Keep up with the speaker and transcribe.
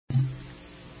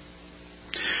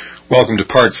Welcome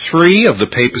to Part 3 of The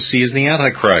Papacy is the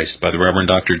Antichrist by the Reverend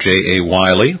Dr. J.A.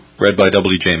 Wiley, read by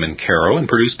W. J. Mincaro,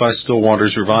 and produced by Still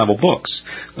Waters Revival Books,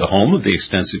 the home of the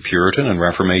extensive Puritan and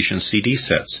Reformation CD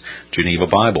sets, Geneva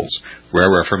Bibles,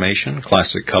 Rare Reformation,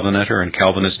 Classic Covenanter and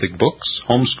Calvinistic books,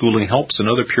 homeschooling helps, and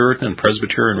other Puritan and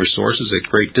Presbyterian resources at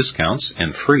great discounts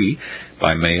and free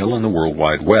by mail and the World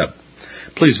Wide Web.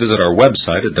 Please visit our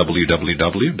website at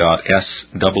www.swrb.com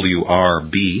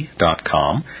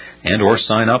and or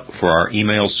sign up for our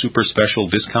email super special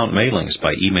discount mailings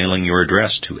by emailing your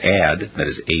address to add, that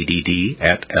is ADD,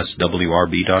 at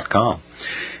swrb.com.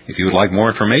 If you would like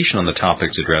more information on the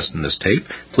topics addressed in this tape,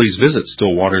 please visit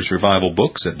Still Waters Revival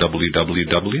Books at www.swrb.com.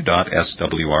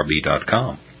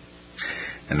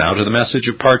 And now to the message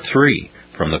of Part 3,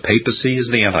 From the Papacy is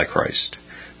the Antichrist.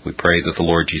 We pray that the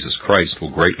Lord Jesus Christ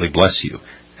will greatly bless you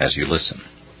as you listen.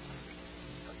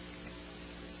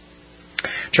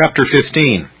 Chapter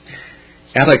 15.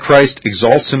 Antichrist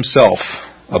exalts himself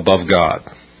above God.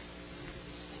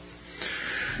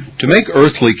 To make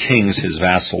earthly kings his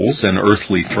vassals and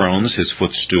earthly thrones his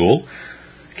footstool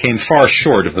came far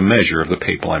short of the measure of the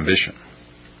papal ambition.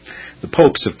 The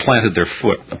popes have planted their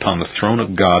foot upon the throne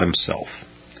of God himself.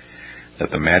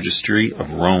 That the majesty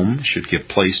of Rome should give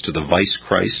place to the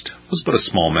vice-Christ was but a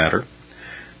small matter.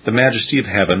 The majesty of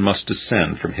heaven must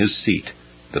descend from his seat,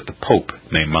 that the pope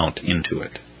may mount into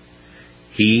it.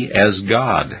 He, as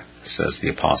God, says the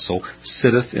apostle,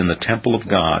 sitteth in the temple of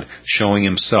God, showing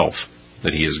himself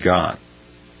that he is God.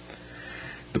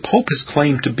 The pope has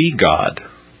claimed to be God,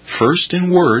 first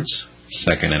in words,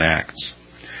 second in acts.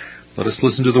 Let us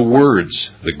listen to the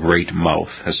words the great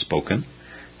mouth has spoken,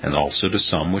 and also to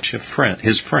some which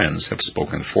his friends have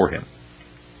spoken for him.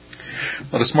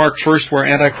 Let us mark first where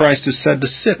Antichrist is said to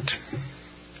sit.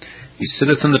 He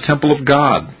sitteth in the temple of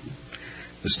God.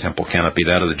 This temple cannot be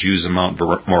that of the Jews of Mount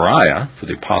Moriah, for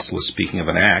the apostle is speaking of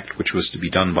an act which was to be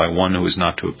done by one who was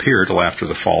not to appear till after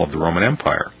the fall of the Roman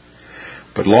Empire.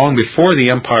 But long before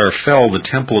the empire fell, the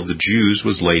temple of the Jews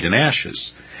was laid in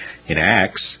ashes. In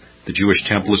Acts, the Jewish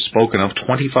temple is spoken of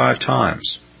 25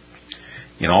 times.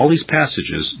 In all these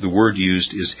passages, the word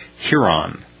used is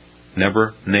hieron,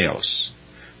 never naos.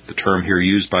 The term here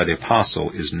used by the apostle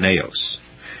is naos.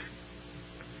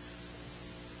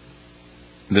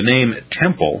 The name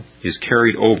temple is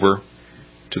carried over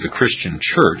to the Christian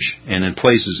church, and in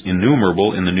places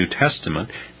innumerable in the New Testament,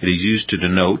 it is used to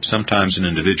denote sometimes an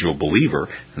individual believer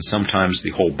and sometimes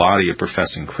the whole body of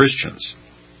professing Christians.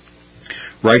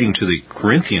 Writing to the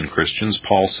Corinthian Christians,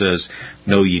 Paul says,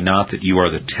 "Know ye not that you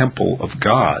are the temple of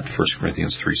God," 1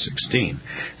 Corinthians 3:16.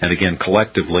 And again,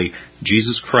 collectively,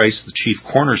 Jesus Christ, the chief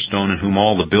cornerstone, in whom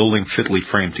all the building fitly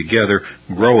framed together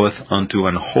groweth unto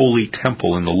an holy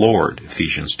temple in the Lord,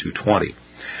 Ephesians 2:20.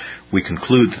 We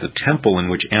conclude that the temple in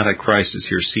which Antichrist is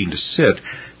here seen to sit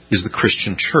is the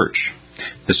Christian church.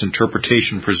 This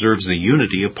interpretation preserves the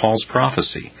unity of Paul's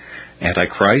prophecy.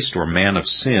 Antichrist, or man of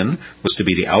sin, was to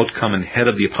be the outcome and head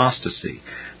of the apostasy,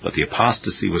 but the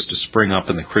apostasy was to spring up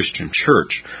in the Christian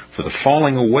church, for the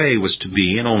falling away was to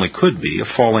be, and only could be, a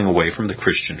falling away from the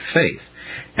Christian faith.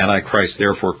 Antichrist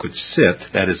therefore could sit,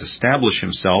 that is, establish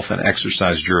himself and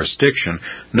exercise jurisdiction,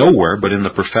 nowhere but in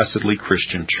the professedly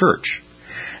Christian church.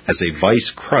 As a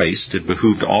vice-Christ, it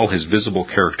behooved all his visible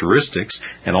characteristics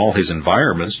and all his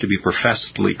environments to be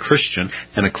professedly Christian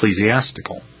and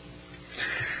ecclesiastical.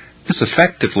 This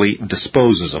effectively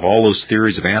disposes of all those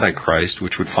theories of Antichrist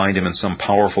which would find him in some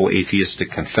powerful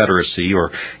atheistic confederacy,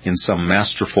 or in some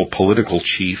masterful political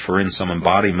chief, or in some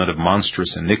embodiment of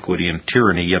monstrous iniquity and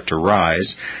tyranny yet to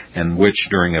rise, and which,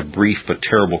 during a brief but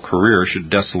terrible career,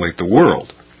 should desolate the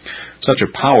world. Such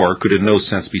a power could in no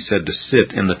sense be said to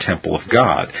sit in the temple of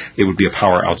God. It would be a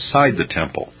power outside the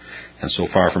temple. And so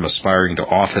far from aspiring to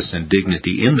office and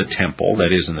dignity in the temple,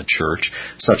 that is, in the church,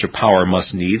 such a power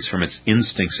must needs, from its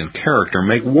instincts and character,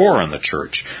 make war on the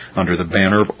church under the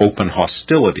banner of open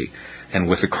hostility and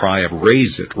with the cry of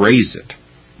 "Raise it, raise it."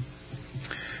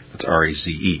 That's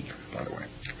R-A-Z-E, by the way.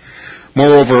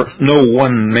 Moreover, no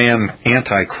one-man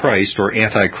Antichrist, or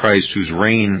Antichrist whose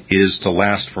reign is to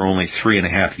last for only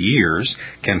 3.5 years,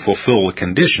 can fulfill the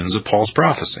conditions of Paul's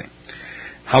prophecy.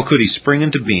 How could he spring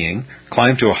into being,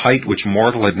 climb to a height which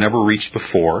mortal had never reached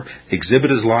before, exhibit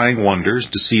his lying wonders,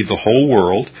 deceive the whole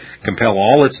world, compel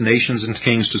all its nations and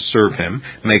kings to serve him,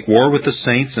 make war with the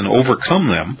saints and overcome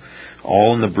them,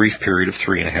 all in the brief period of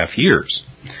 3.5 years?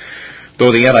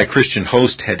 Though the anti-Christian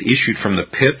host had issued from the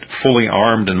pit, fully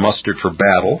armed and mustered for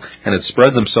battle, and had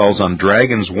spread themselves on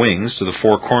dragons' wings to the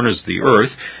four corners of the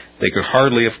earth, they could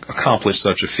hardly have accomplished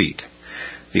such a feat.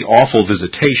 The awful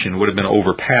visitation would have been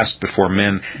overpassed before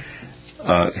men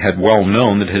had well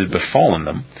known that it had befallen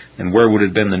them, and where would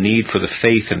have been the need for the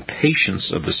faith and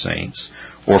patience of the saints,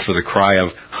 or for the cry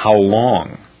of, "How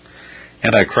long?"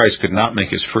 Antichrist could not make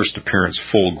his first appearance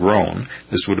full grown.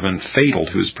 This would have been fatal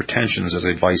to his pretensions as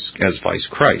vice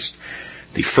Christ.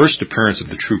 The first appearance of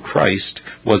the true Christ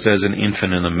was as an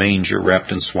infant in a manger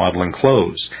wrapped in swaddling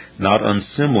clothes. Not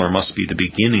unsimilar must be the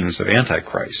beginnings of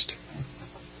Antichrist.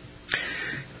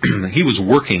 He was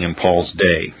working in Paul's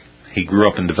day. He grew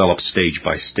up and developed stage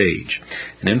by stage,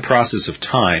 and in process of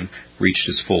time reached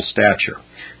his full stature.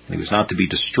 And he was not to be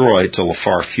destroyed till a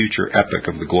far future epoch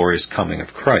of the glorious coming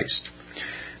of Christ.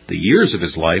 The years of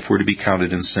his life were to be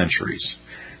counted in centuries.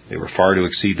 They were far to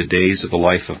exceed the days of the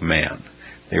life of man.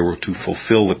 They were to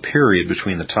fulfill the period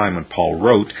between the time when Paul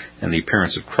wrote and the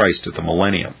appearance of Christ at the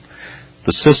millennium.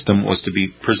 The system was to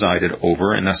be presided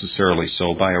over, and necessarily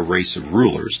so, by a race of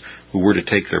rulers who were to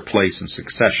take their place in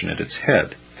succession at its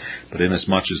head. But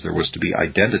inasmuch as there was to be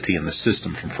identity in the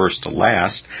system from first to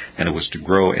last, and it was to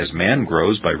grow as man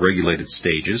grows by regulated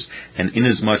stages, and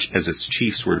inasmuch as its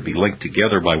chiefs were to be linked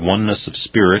together by oneness of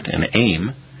spirit and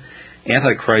aim,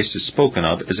 Antichrist is spoken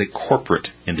of as a corporate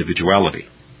individuality.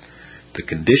 The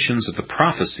conditions of the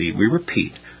prophecy, we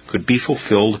repeat, could be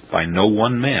fulfilled by no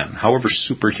one man, however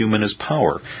superhuman his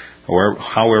power,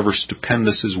 however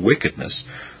stupendous his wickedness,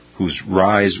 whose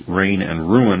rise, reign, and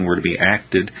ruin were to be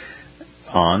acted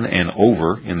on and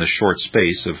over in the short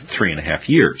space of 3.5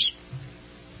 years.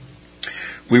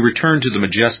 We return to the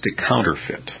majestic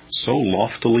counterfeit, so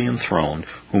loftily enthroned,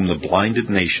 whom the blinded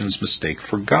nations mistake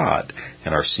for God,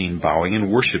 and are seen bowing in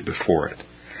worship before it.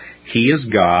 He is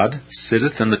God,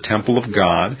 sitteth in the temple of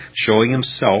God, showing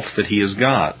himself that he is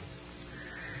God.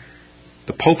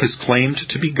 The Pope is claimed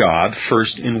to be God,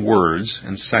 first in words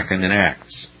and second in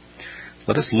acts.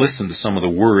 Let us listen to some of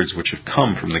the words which have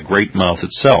come from the great mouth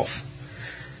itself,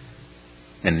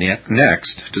 and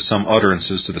next to some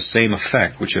utterances to the same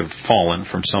effect which have fallen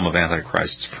from some of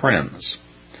Antichrist's friends.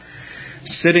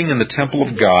 Sitting in the temple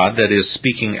of God, that is,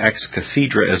 speaking ex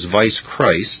cathedra as vice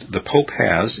Christ, the Pope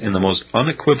has, in the most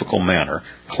unequivocal manner,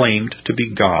 claimed to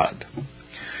be God.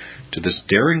 To this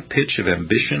daring pitch of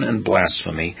ambition and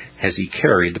blasphemy has he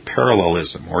carried the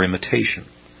parallelism or imitation.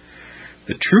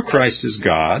 The true Christ is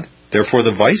God, therefore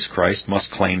the vice Christ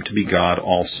must claim to be God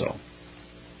also.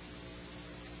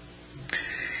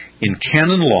 In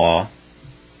canon law,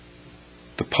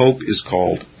 the Pope is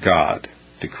called God,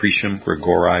 Decretium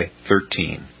Gregori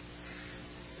 13,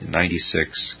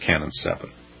 96, Canon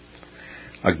 7.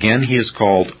 Again, he is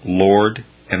called Lord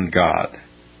and God,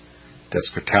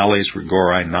 Descretales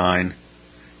Gregori 9,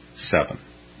 7.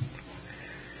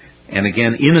 And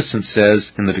again, Innocent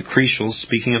says in the Decretials,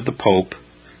 speaking of the Pope,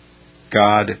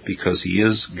 God, because he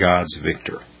is God's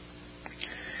victor.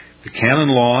 The canon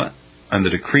law and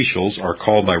the Decretials are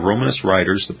called by Romanist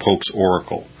writers the Pope's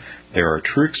oracle. They are a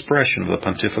true expression of the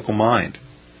pontifical mind.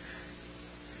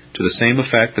 To the same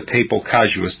effect, the papal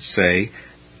casuists say,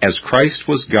 as Christ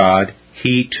was God,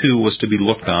 he too was to be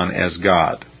looked on as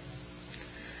God.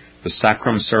 The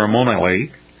Sacrum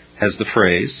Ceremoniale has the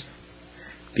phrase,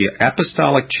 the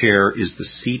apostolic chair is the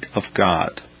seat of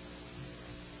God.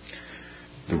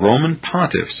 The Roman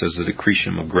pontiff, says the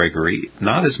Decretium of Gregory,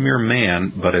 not as mere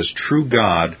man, but as true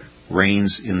God,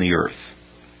 reigns in the earth.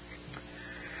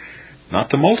 Not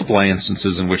to multiply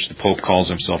instances in which the Pope calls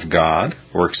himself God,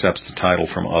 or accepts the title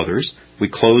from others,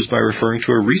 we close by referring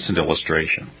to a recent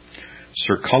illustration.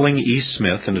 Sir Culling E.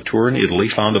 Smith, in a tour in Italy,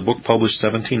 found a book published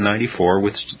 1794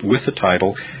 with the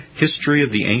title History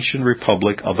of the Ancient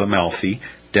Republic of Amalfi,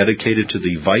 dedicated to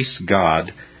the vice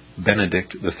god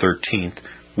Benedict XIII,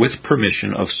 with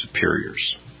permission of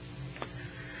superiors.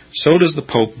 So does the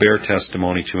Pope bear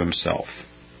testimony to himself.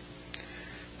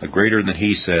 The greater than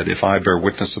he said, if I bear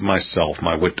witness of myself,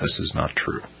 my witness is not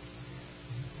true.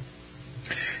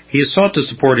 He has sought to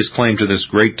support his claim to this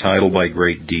great title by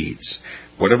great deeds.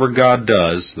 Whatever God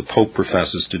does, the Pope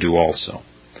professes to do also.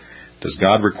 Does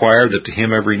God require that to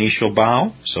him every knee shall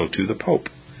bow? So too the Pope.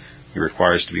 He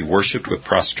requires to be worshipped with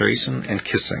prostration and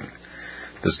kissing.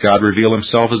 Does God reveal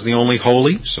himself as the only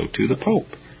holy? So too the Pope.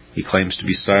 He claims to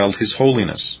be styled His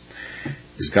Holiness.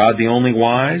 Is God the only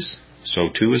wise? So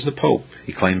too is the Pope.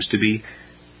 He claims to be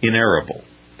inerrable.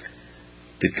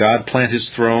 Did God plant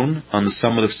his throne on the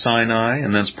summit of Sinai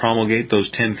and thence promulgate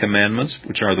those 10 commandments,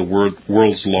 which are the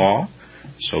world's law?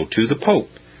 So too the Pope.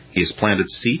 He has planted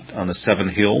seat on the 7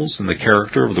 hills in the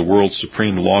character of the world's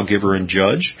supreme lawgiver and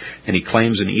judge, and he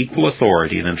claims an equal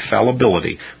authority and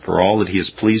infallibility for all that he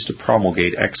is pleased to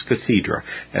promulgate ex cathedra,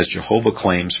 as Jehovah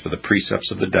claims for the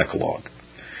precepts of the Decalogue.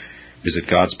 Is it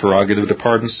God's prerogative to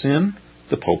pardon sin?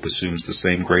 The Pope assumes the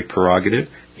same great prerogative.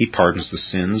 He pardons the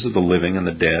sins of the living and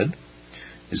the dead.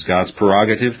 Is God's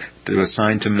prerogative to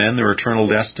assign to men their eternal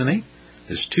destiny?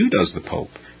 This too does the Pope.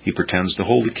 He pretends to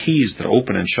hold the keys that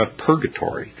open and shut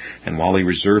purgatory, and while he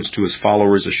reserves to his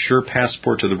followers a sure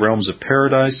passport to the realms of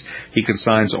paradise, he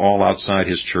consigns all outside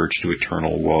his church to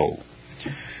eternal woe.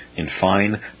 In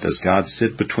fine, does God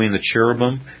sit between the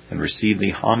cherubim and receive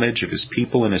the homage of his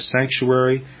people in his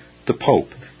sanctuary? The Pope,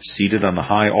 seated on the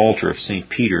high altar of St.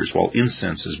 Peter's while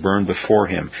incense is burned before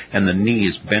him and the knee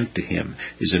is bent to him,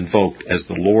 is invoked as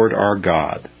the Lord our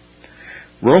God.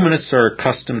 Romanists are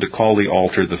accustomed to call the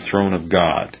altar the throne of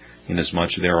God,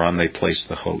 inasmuch thereon they place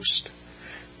the host.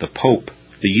 The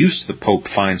use the Pope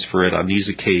finds for it on these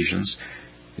occasions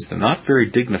is the not very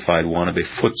dignified one of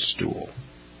a footstool.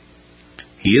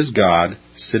 He is God,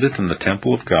 sitteth in the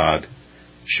temple of God,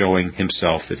 showing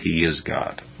himself that he is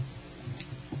God.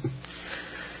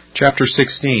 Chapter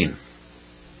 16.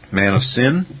 Man of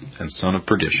Sin and Son of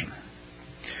Perdition.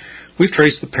 We've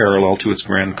traced the parallel to its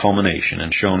grand culmination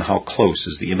and shown how close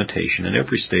is the imitation in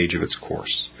every stage of its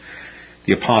course.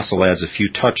 The Apostle adds a few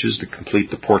touches to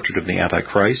complete the portrait of the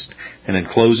Antichrist, and in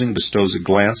closing bestows a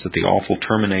glance at the awful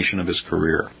termination of his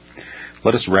career.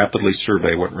 Let us rapidly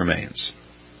survey what remains.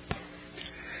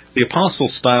 The Apostle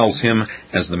styles him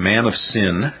as the man of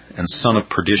sin and son of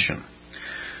perdition.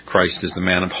 Christ is the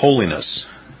man of holiness,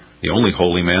 the only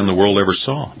holy man the world ever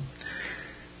saw.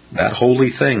 That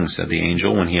holy thing, said the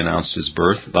angel when he announced his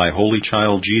birth, thy holy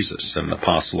child Jesus, and an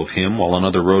apostle of him, while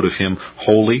another wrote of him,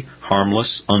 holy,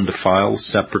 harmless, undefiled,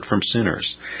 separate from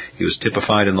sinners. He was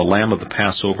typified in the Lamb of the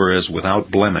Passover as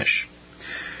without blemish.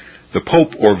 The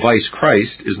Pope, or Vice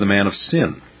Christ, is the man of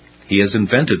sin. He has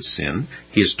invented sin,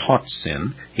 he has taught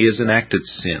sin, he has enacted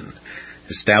sin.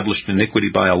 Established iniquity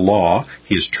by a law,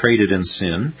 he has traded in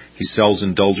sin, he sells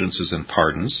indulgences and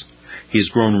pardons. He has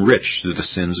grown rich through the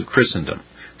sins of Christendom.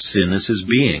 Sin is his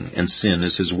being, and sin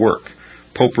is his work.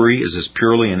 Popery is as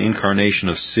purely an incarnation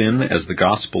of sin as the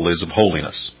gospel is of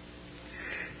holiness.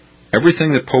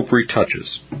 Everything that Popery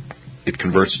touches, it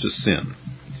converts to sin.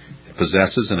 It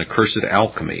possesses an accursed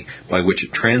alchemy by which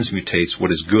it transmutates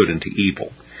what is good into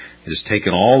evil. It has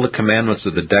taken all the commandments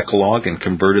of the Decalogue and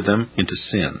converted them into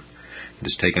sin. It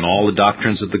has taken all the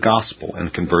doctrines of the gospel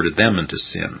and converted them into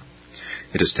sin.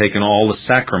 It has taken all the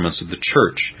sacraments of the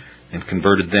church and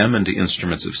converted them into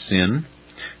instruments of sin.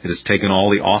 It has taken all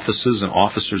the offices and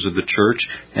officers of the church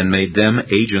and made them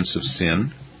agents of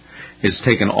sin. It has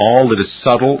taken all that is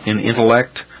subtle in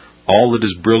intellect, all that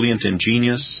is brilliant in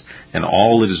genius, and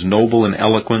all that is noble in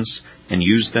eloquence, and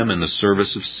used them in the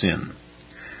service of sin.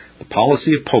 The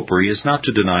policy of Popery is not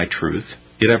to deny truth.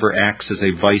 It ever acts as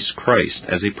a vice Christ,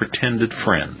 as a pretended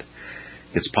friend.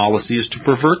 Its policy is to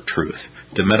pervert truth,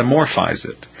 to metamorphise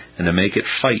it, and to make it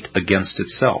fight against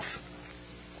itself.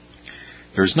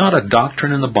 There is not a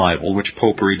doctrine in the Bible which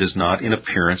Popery does not in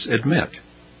appearance admit.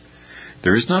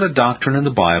 There is not a doctrine in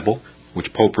the Bible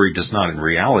which Popery does not in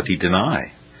reality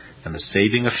deny, and the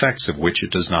saving effects of which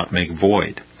it does not make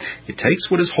void. It takes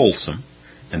what is wholesome,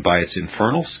 and by its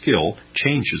infernal skill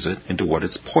changes it into what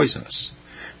is poisonous.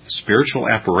 The spiritual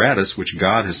apparatus which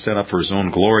God has set up for his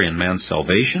own glory and man's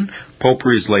salvation,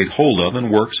 Popery is laid hold of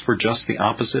and works for just the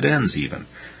opposite ends even,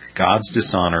 God's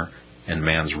dishonor and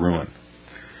man's ruin.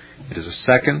 It is a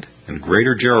second and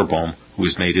greater Jeroboam who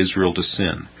has made Israel to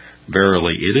sin.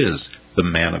 Verily, it is the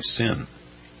man of sin.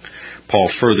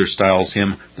 Paul further styles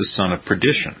him the son of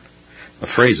perdition, a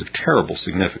phrase of terrible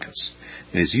significance.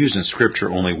 It is used in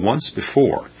Scripture only once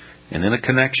before, and in a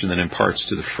connection that imparts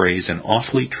to the phrase an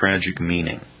awfully tragic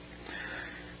meaning.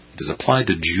 It is applied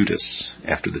to Judas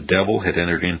after the devil had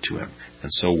entered into him,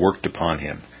 and so worked upon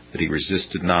him, that he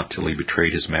resisted not till he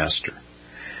betrayed his master.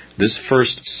 This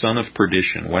first son of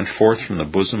perdition went forth from the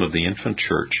bosom of the infant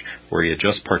church, where he had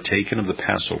just partaken of the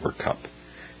Passover cup.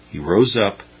 He rose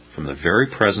up from the very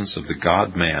presence of the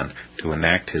God-man to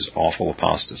enact his awful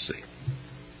apostasy.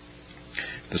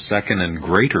 The second and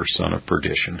greater son of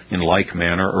perdition, in like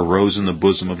manner, arose in the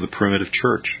bosom of the primitive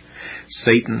church.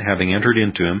 Satan having entered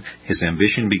into him, his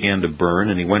ambition began to burn,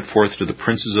 and he went forth to the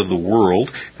princes of the world,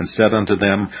 and said unto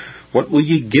them, What will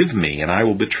ye give me, and I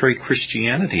will betray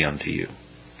Christianity unto you?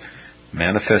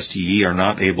 Manifest ye are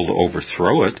not able to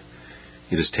overthrow it.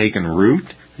 It has taken root,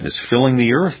 and is filling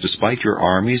the earth, despite your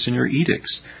armies and your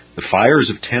edicts. The fires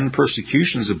of 10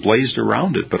 persecutions have blazed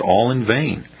around it, but all in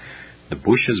vain. The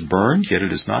bush has burned, yet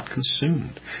it is not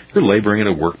consumed. You're laboring at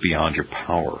a work beyond your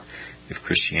power. If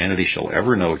Christianity shall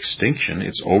ever know extinction,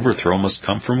 its overthrow must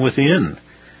come from within.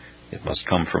 It must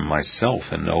come from myself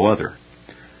and no other.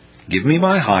 Give me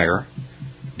my hire.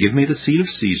 Give me the seat of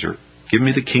Caesar. Give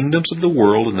me the kingdoms of the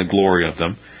world and the glory of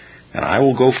them. And I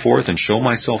will go forth and show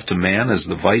myself to man as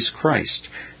the vice Christ,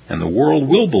 and the world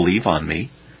will believe on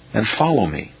me and follow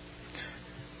me.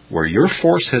 Where your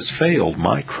force has failed,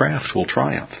 my craft will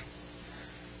triumph.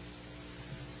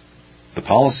 The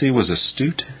policy was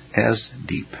astute as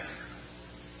deep.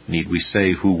 Need we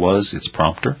say who was its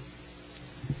prompter?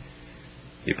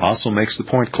 The apostle makes the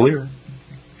point clear.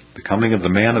 The coming of the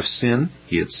man of sin,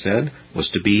 he had said, was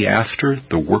to be after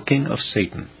the working of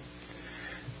Satan.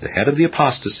 The head of the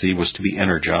apostasy was to be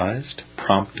energized,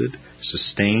 prompted,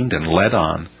 sustained, and led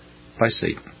on by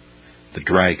Satan, the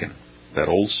dragon, that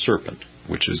old serpent,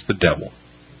 which is the devil.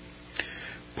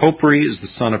 Popery is the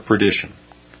son of perdition,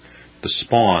 the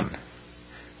spawn,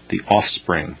 the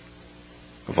offspring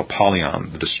of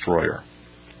Apollyon, the destroyer,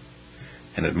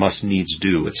 and it must needs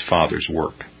do its father's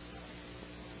work.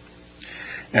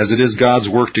 As it is God's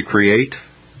work to create,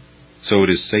 so it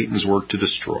is Satan's work to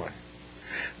destroy.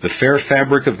 The fair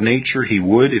fabric of nature he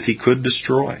would, if he could,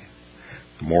 destroy.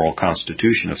 The moral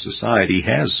constitution of society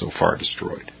he has so far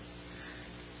destroyed.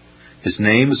 His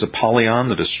name is Apollyon,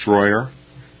 the destroyer,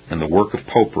 and the work of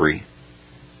popery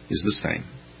is the same.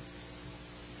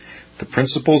 The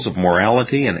principles of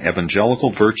morality and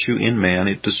evangelical virtue in man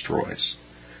it destroys.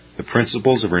 The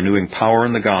principles of renewing power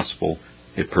in the gospel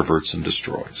it perverts and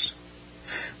destroys.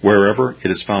 Wherever it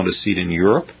has found a seat in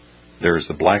Europe, there is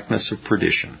the blackness of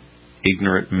perdition,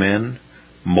 ignorant men,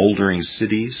 moldering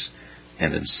cities,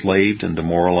 and enslaved and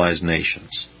demoralized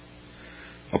nations.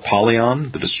 Apollyon,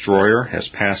 the destroyer, has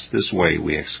passed this way,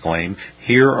 we exclaim.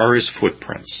 Here are his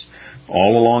footprints.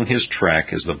 All along his track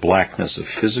is the blackness of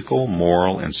physical,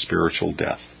 moral, and spiritual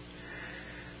death.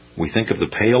 We think of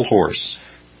the pale horse,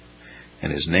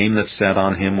 and his name that sat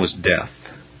on him was Death,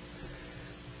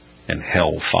 and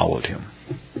hell followed him.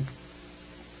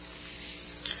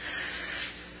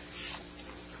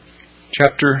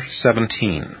 Chapter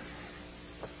 17.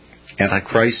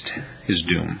 Antichrist, his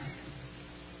doom.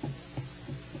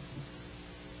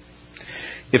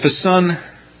 If a son,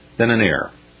 then an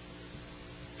heir.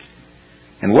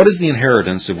 And what is the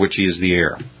inheritance of which he is the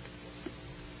heir?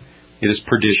 It is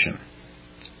perdition.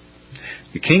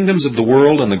 The kingdoms of the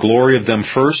world and the glory of them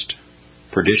first,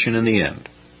 perdition in the end.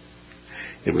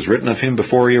 It was written of him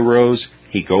before he arose,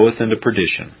 he goeth into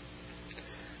perdition.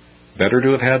 Better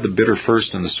to have had the bitter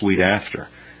first and the sweet after.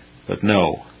 But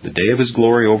no, the day of his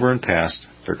glory over and past,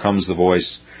 there comes the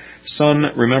voice, Son,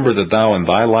 remember that thou in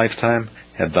thy lifetime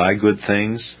had thy good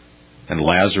things, and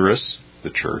Lazarus,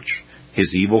 the church,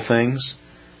 his evil things.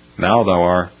 Now thou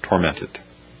art tormented.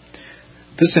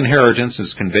 This inheritance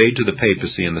is conveyed to the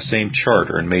papacy in the same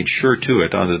charter and made sure to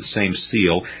it under the same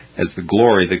seal as the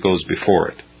glory that goes before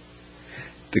it.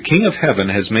 The King of Heaven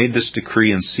has made this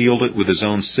decree and sealed it with his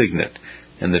own signet,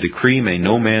 and the decree may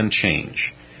no man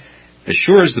change. As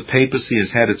sure as the papacy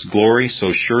has had its glory, so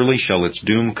surely shall its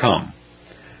doom come.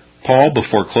 Paul,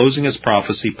 before closing his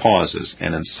prophecy, pauses,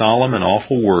 and in solemn and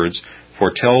awful words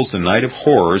foretells the night of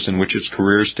horrors in which its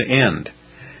career is to end.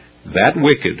 That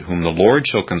wicked whom the Lord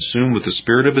shall consume with the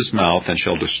spirit of his mouth and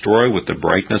shall destroy with the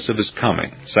brightness of his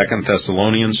coming. 2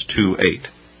 Thessalonians 2:8.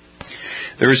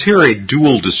 There is here a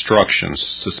dual destruction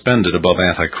suspended above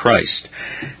Antichrist,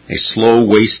 a slow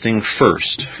wasting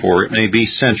first, for it may be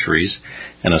centuries,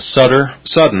 and a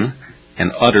sudden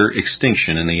and utter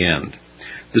extinction in the end.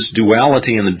 This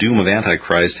duality in the doom of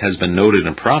Antichrist has been noted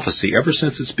in prophecy ever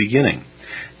since its beginning.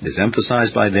 It is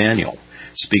emphasized by Daniel,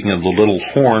 speaking of the little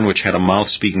horn which had a mouth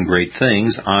speaking great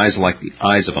things, eyes like the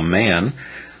eyes of a man,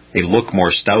 a look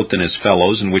more stout than his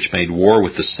fellows, and which made war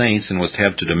with the saints and was to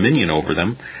have dominion over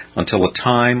them, until a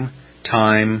time,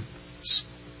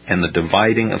 and the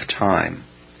dividing of time.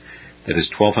 That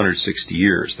is 1260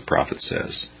 years, the prophet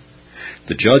says.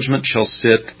 The judgment shall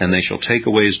sit, and they shall take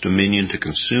away his dominion to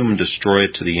consume and destroy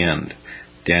it to the end.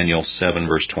 Daniel 7,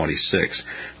 verse 26.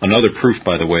 Another proof,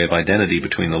 by the way, of identity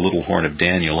between the little horn of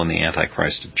Daniel and the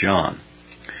Antichrist of John.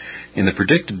 In the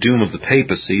predicted doom of the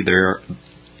papacy, there are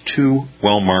two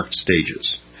well-marked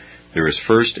stages. There is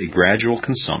first a gradual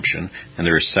consumption, and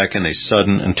there is second a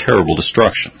sudden and terrible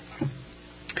destruction.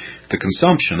 The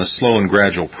consumption, a slow and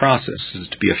gradual process, is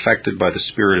to be effected by the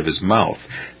spirit of his mouth,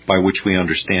 by which we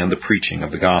understand the preaching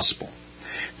of the gospel.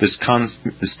 This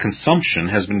consumption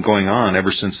has been going on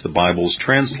ever since the Bible was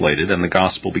translated and the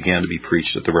gospel began to be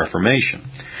preached at the Reformation.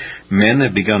 Men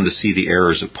have begun to see the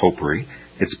errors of popery.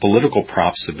 Its political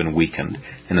props have been weakened,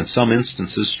 and in some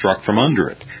instances struck from under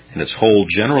it, and its hold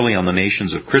generally on the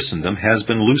nations of Christendom has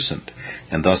been loosened,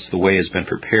 and thus the way has been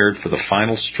prepared for the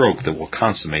final stroke that will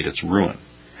consummate its ruin.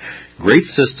 Great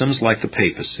systems like the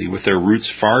papacy, with their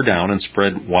roots far down and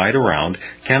spread wide around,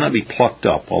 cannot be plucked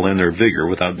up while in their vigor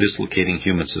without dislocating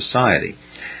human society.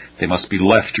 They must be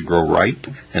left to grow ripe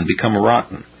and become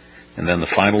rotten, and then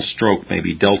the final stroke may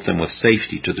be dealt them with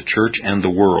safety to the church and the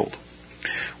world.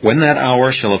 When that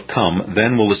hour shall have come,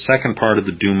 then will the second part of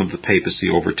the doom of the papacy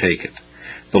overtake it.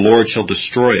 The Lord shall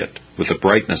destroy it with the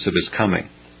brightness of his coming.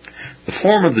 The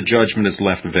form of the judgment is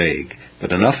left vague,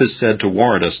 but enough is said to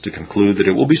warrant us to conclude that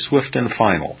it will be swift and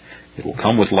final. It will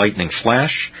come with lightning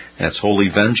flash, and its holy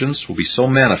vengeance will be so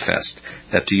manifest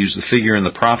that, to use the figure in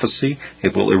the prophecy,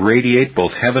 it will irradiate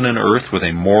both heaven and earth with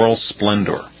a moral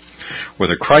splendor.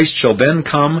 Whether Christ shall then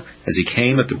come as he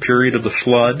came at the period of the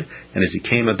flood, and as he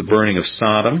came at the burning of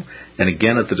Sodom, and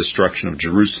again at the destruction of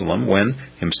Jerusalem, when,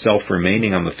 himself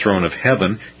remaining on the throne of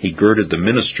heaven, he girded the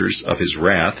ministers of his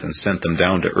wrath and sent them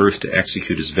down to earth to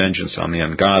execute his vengeance on the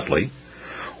ungodly,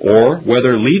 or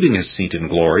whether, leaving his seat in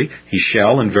glory, he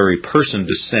shall in very person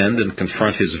descend and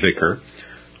confront his vicar,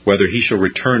 whether he shall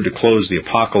return to close the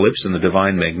apocalypse in the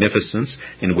divine magnificence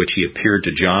in which he appeared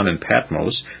to John in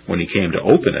Patmos when he came to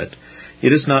open it, it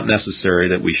is not necessary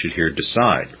that we should here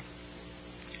decide.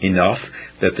 Enough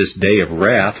that this day of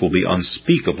wrath will be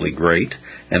unspeakably great,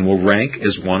 and will rank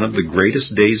as one of the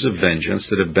greatest days of vengeance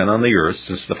that have been on the earth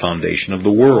since the foundation of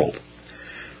the world.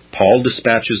 Paul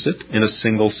dispatches it in a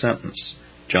single sentence.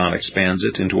 John expands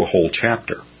it into a whole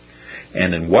chapter.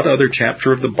 And in what other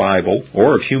chapter of the Bible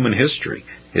or of human history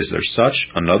is there such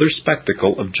another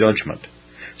spectacle of judgment,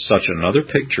 such another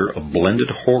picture of blended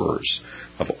horrors,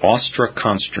 of awestruck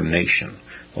consternation,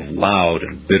 of loud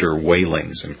and bitter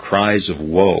wailings and cries of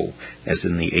woe, as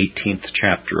in the 18th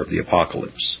chapter of the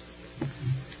Apocalypse?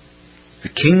 The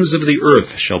kings of the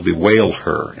earth shall bewail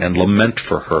her and lament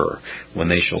for her when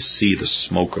they shall see the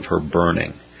smoke of her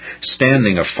burning,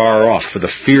 standing afar off for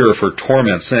the fear of her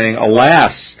torment, saying,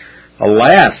 Alas!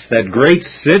 Alas, that great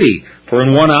city, for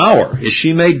in 1 hour is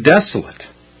she made desolate.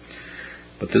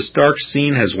 But this dark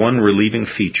scene has one relieving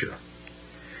feature.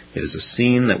 It is a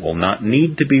scene that will not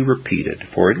need to be repeated,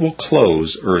 for it will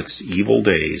close earth's evil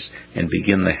days and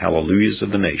begin the hallelujahs of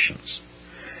the nations.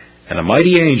 And a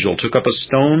mighty angel took up a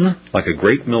stone like a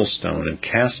great millstone and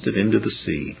cast it into the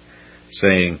sea,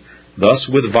 saying, Thus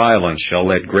with violence shall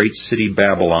that great city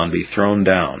Babylon be thrown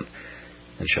down,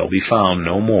 and shall be found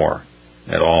no more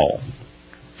at all.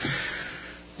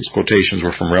 These quotations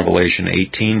were from Revelation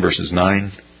 18, verses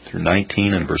 9 through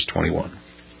 19 and verse 21.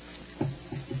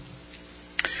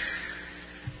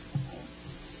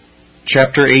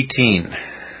 Chapter 18.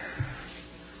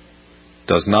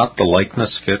 Does not the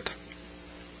likeness fit?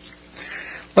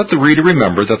 Let the reader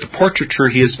remember that the portraiture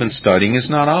he has been studying is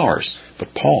not ours,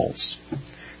 but Paul's.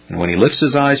 And when he lifts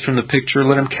his eyes from the picture,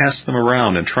 let him cast them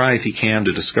around and try if he can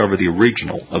to discover the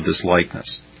original of this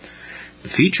likeness.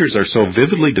 The features are so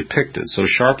vividly depicted, so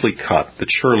sharply cut,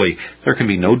 that surely there can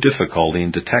be no difficulty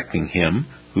in detecting him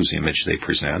whose image they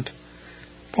present.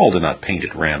 Paul did not paint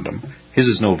at random. His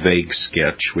is no vague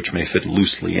sketch which may fit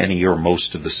loosely any or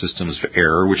most of the systems of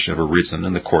error which have arisen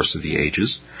in the course of the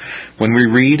ages. When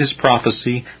we read his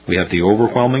prophecy, we have the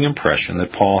overwhelming impression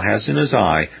that Paul has in his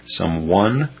eye some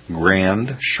one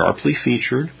grand, sharply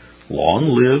featured,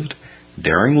 long-lived,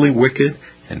 daringly wicked,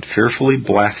 and fearfully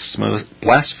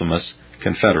blasphemous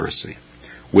confederacy,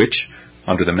 which,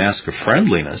 under the mask of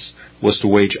friendliness, was to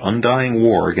wage undying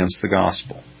war against the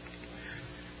gospel.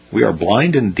 We are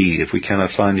blind indeed if we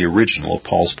cannot find the original of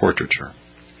Paul's portraiture.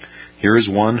 Here is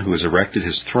one who has erected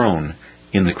his throne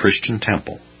in the Christian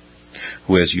temple,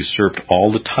 who has usurped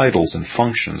all the titles and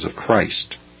functions of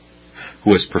Christ,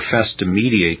 who has professed to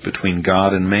mediate between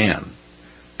God and man,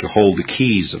 to hold the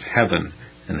keys of heaven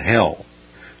and hell,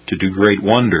 to do great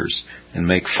wonders and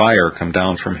make fire come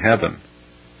down from heaven,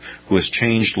 who has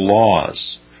changed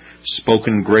laws,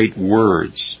 spoken great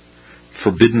words,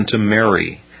 forbidden to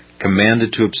marry,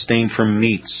 commanded to abstain from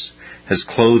meats, has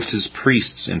clothed his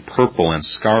priests in purple and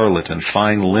scarlet and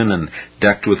fine linen,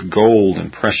 decked with gold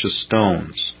and precious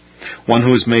stones, one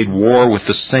who has made war with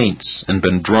the saints and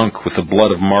been drunk with the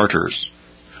blood of martyrs,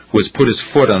 who has put his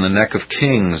foot on the neck of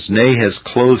kings, nay, has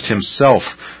clothed himself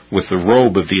with the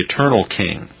robe of the eternal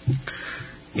King,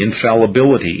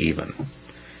 infallibility even.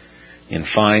 In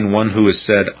fine, one who has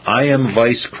said, I am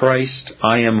vice Christ,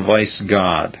 I am vice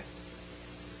God.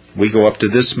 We go up to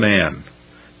this man,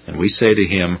 and we say to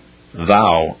him,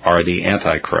 Thou art the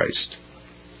Antichrist.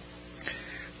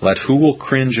 Let who will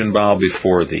cringe and bow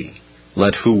before thee.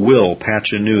 Let who will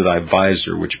patch anew thy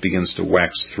visor, which begins to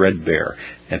wax threadbare,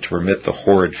 and to permit the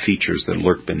horrid features that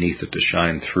lurk beneath it to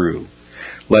shine through.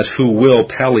 Let who will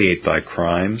palliate thy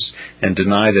crimes, and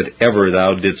deny that ever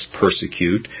thou didst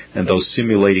persecute, and though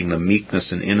simulating the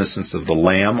meekness and innocence of the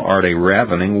lamb, art a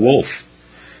ravening wolf.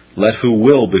 Let who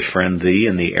will befriend thee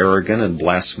in the arrogant and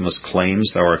blasphemous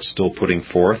claims thou art still putting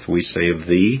forth, we say of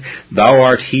thee, thou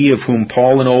art he of whom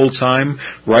Paul in old time,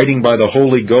 writing by the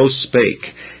Holy Ghost,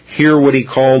 spake. Hear what he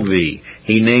called thee.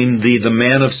 He named thee the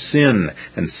man of sin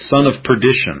and son of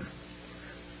perdition.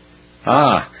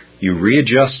 You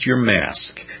readjust your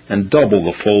mask and double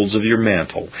the folds of your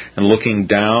mantle, and looking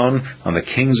down on the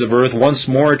kings of earth once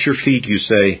more at your feet, you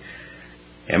say,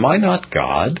 Am I not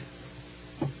God?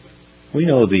 We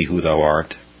know thee who thou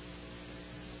art.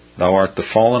 Thou art the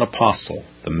fallen apostle,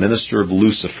 the minister of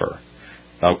Lucifer.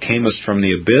 Thou camest from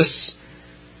the abyss,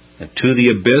 and to the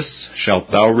abyss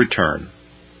shalt thou return.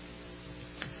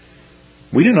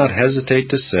 We do not hesitate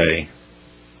to say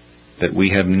that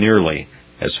we have nearly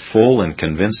as full and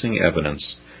convincing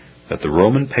evidence that the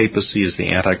Roman papacy is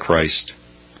the Antichrist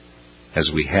as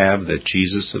we have that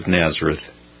Jesus of Nazareth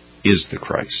is the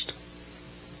Christ.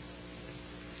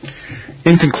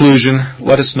 In conclusion,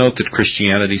 let us note that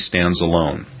Christianity stands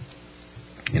alone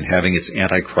in having its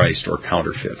Antichrist or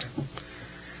counterfeit.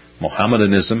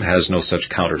 Mohammedanism has no such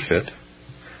counterfeit.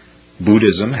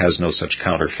 Buddhism has no such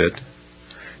counterfeit.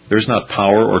 There is not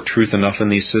power or truth enough in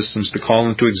these systems to call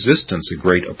into existence a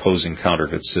great opposing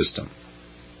counterfeit system.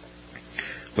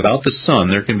 Without the sun,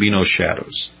 there can be no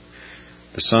shadows.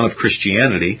 The sun of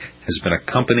Christianity has been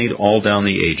accompanied all down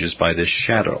the ages by this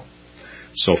shadow.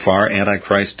 So far,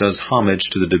 Antichrist does homage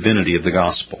to the divinity of the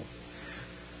gospel.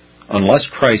 Unless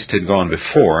Christ had gone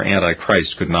before,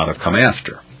 Antichrist could not have come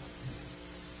after.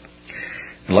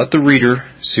 And let the reader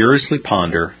seriously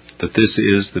ponder that this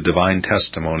is the divine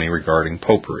testimony regarding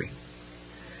popery.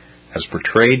 As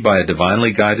portrayed by a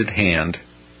divinely guided hand,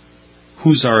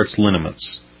 whose are its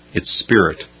lineaments, its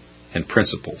spirit, and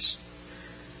principles?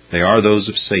 They are those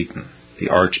of Satan, the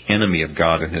arch enemy of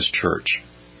God and his church.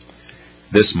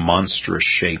 This monstrous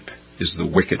shape is the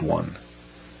wicked one.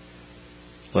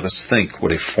 Let us think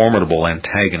what a formidable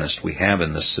antagonist we have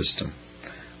in this system.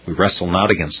 We wrestle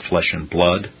not against flesh and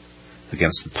blood,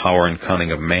 against the power and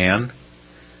cunning of man.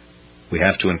 We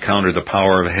have to encounter the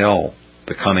power of hell,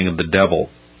 the cunning of the devil.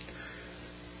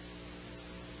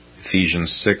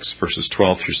 Ephesians 6, verses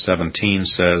 12 through 17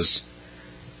 says,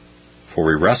 For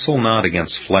we wrestle not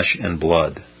against flesh and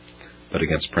blood, but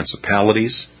against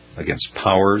principalities, against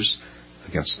powers,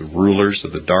 against the rulers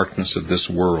of the darkness of this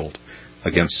world,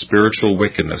 against spiritual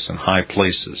wickedness in high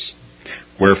places.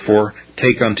 Wherefore,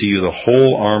 take unto you the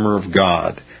whole armor of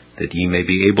God, that ye may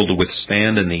be able to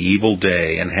withstand in the evil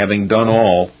day, and having done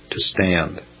all, to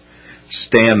stand.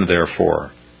 Stand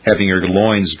therefore, having your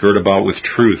loins girt about with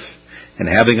truth, and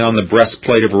having on the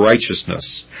breastplate of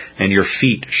righteousness, and your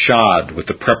feet shod with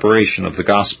the preparation of the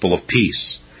gospel of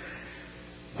peace.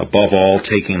 Above all,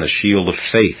 taking the shield of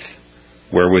faith,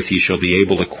 wherewith ye shall be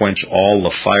able to quench all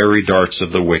the fiery darts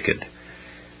of the wicked,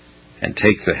 and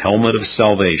take the helmet of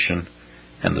salvation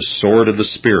and the sword of the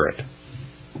Spirit,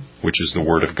 which is the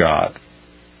Word of God.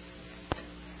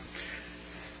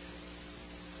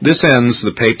 This ends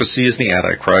The Papacy is the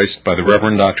Antichrist by the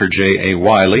Reverend Dr. J. A.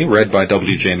 Wiley, read by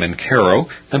W. J. Mancaro,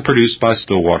 and produced by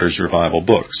Stillwater's Revival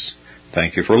Books.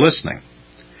 Thank you for listening.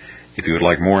 If you would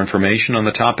like more information on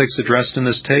the topics addressed in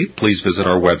this tape, please visit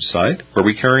our website, where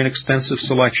we carry an extensive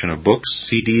selection of books,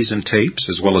 CDs, and tapes,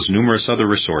 as well as numerous other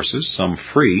resources, some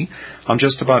free, on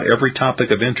just about every topic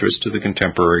of interest to the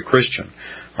contemporary Christian.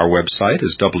 Our website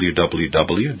is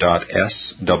www.swrb.com.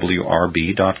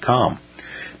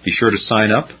 Be sure to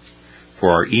sign up for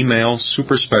our email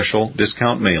super special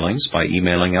discount mailings by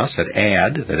emailing us at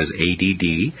add, that is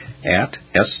ADD, at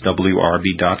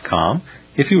swrb.com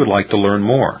if you would like to learn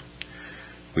more.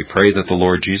 We pray that the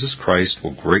Lord Jesus Christ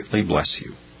will greatly bless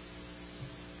you.